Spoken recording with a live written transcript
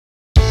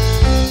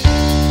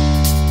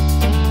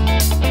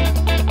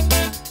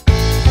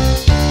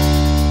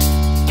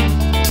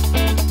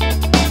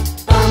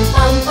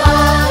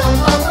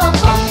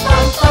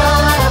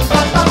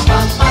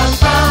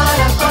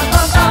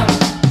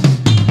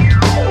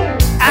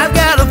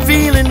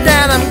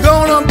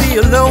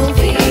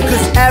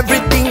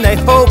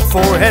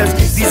for has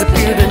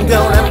disappeared and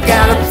gone. I've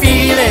got a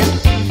feeling,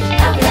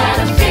 I've got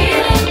a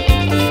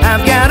feeling,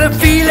 I've got a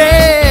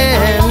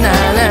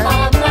feeling,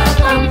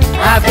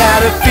 I've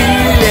got a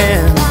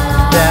feeling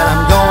that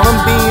I'm gonna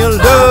be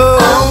alone.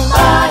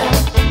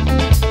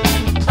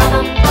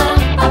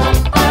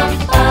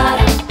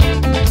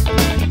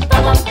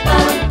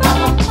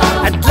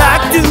 I'd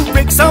like to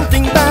break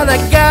something, but I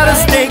gotta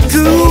stay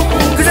cool,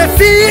 'cause I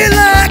feel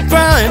like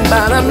crying,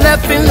 but I'm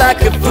laughing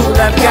like a fool.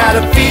 I've got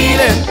a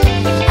feeling,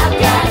 I've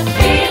got a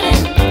feeling,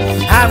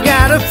 I've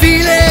got a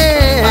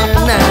feeling,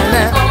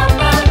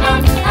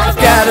 I've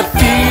got a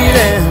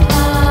feeling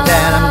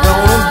that I'm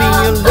gonna be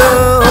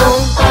alone.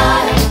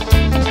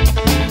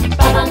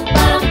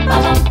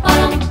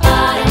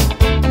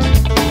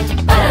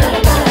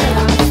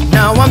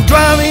 Now I'm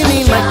driving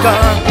in my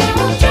car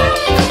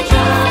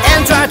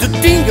and try to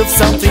think of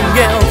something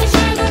else,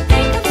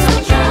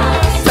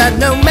 but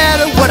no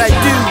matter what I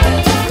do,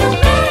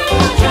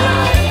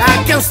 I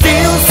can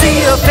still see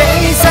your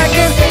face, I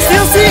can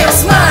still see your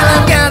smile.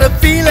 I've got a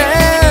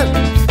feeling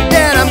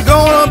that I'm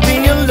gonna be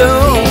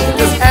alone,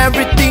 'cause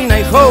everything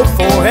I hope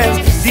for has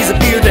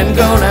disappeared and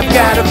gone. I've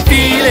got a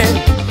feeling,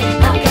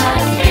 I've got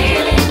a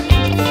feeling,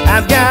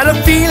 I've got a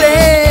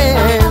feeling,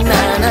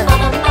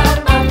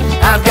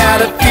 I've got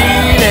a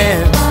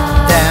feeling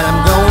that I'm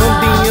gonna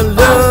be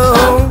alone.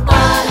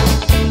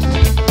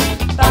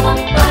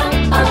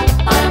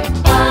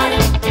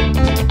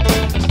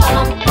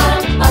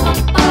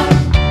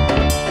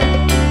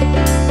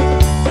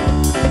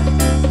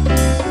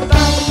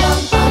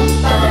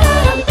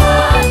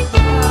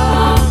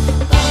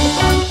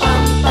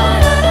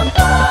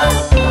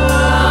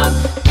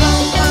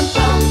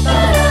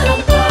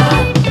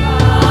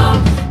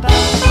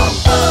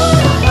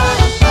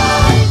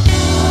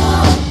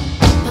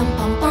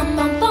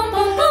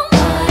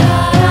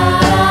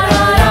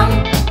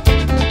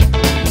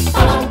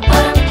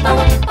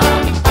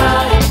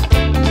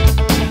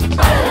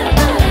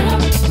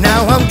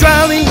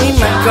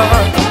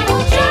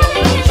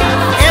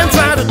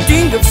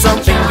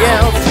 Something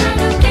else,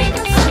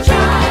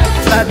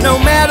 but no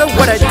matter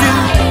what I do,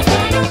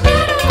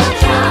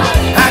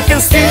 I can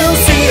still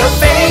see your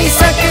face,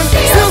 I can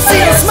still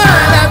see your